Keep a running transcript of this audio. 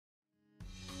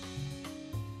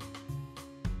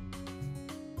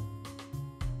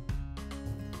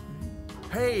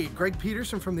Hey, Greg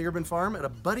Peterson from the Urban Farm at a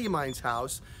buddy of mine's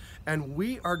house, and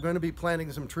we are going to be planting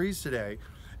some trees today.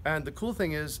 And the cool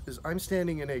thing is I'm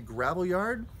standing in a gravel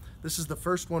yard. This is the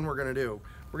first one we're going to do.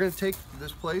 We're going to take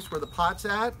this place where the pot's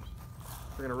at,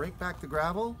 we're going to rake back the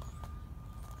gravel,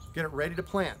 get it ready to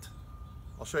plant.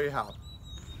 I'll show you how.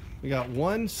 We got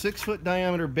one 6-foot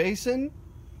diameter basin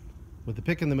with the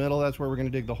pick in the middle. That's where we're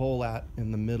going to dig the hole at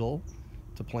in the middle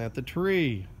to plant the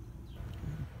tree.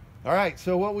 All right,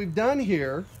 so what we've done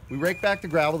here, we rake back the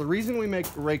gravel. The reason we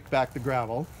rake back the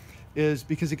gravel is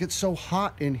because it gets so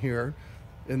hot in here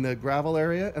in the gravel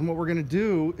area. And what we're gonna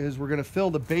do is we're gonna fill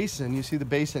the basin. You see the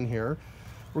basin here.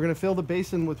 We're gonna fill the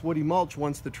basin with woody mulch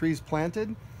once the tree's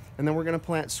planted. And then we're gonna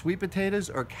plant sweet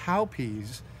potatoes or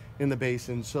cowpeas in the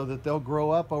basin so that they'll grow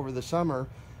up over the summer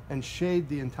and shade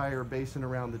the entire basin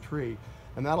around the tree.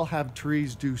 And that'll have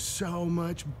trees do so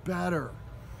much better.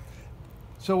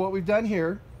 So what we've done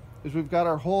here is we've got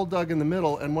our hole dug in the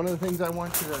middle, and one of the things I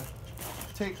want you to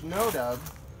take note of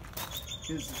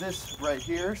is this right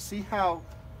here. See how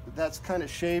that's kind of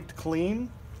shaved clean?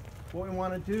 What we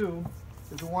want to do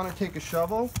is we want to take a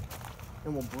shovel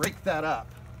and we'll break that up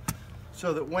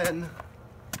so that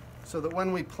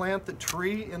when we plant the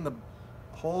tree in the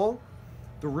hole,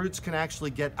 the roots can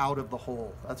actually get out of the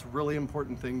hole. That's a really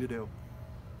important thing to do.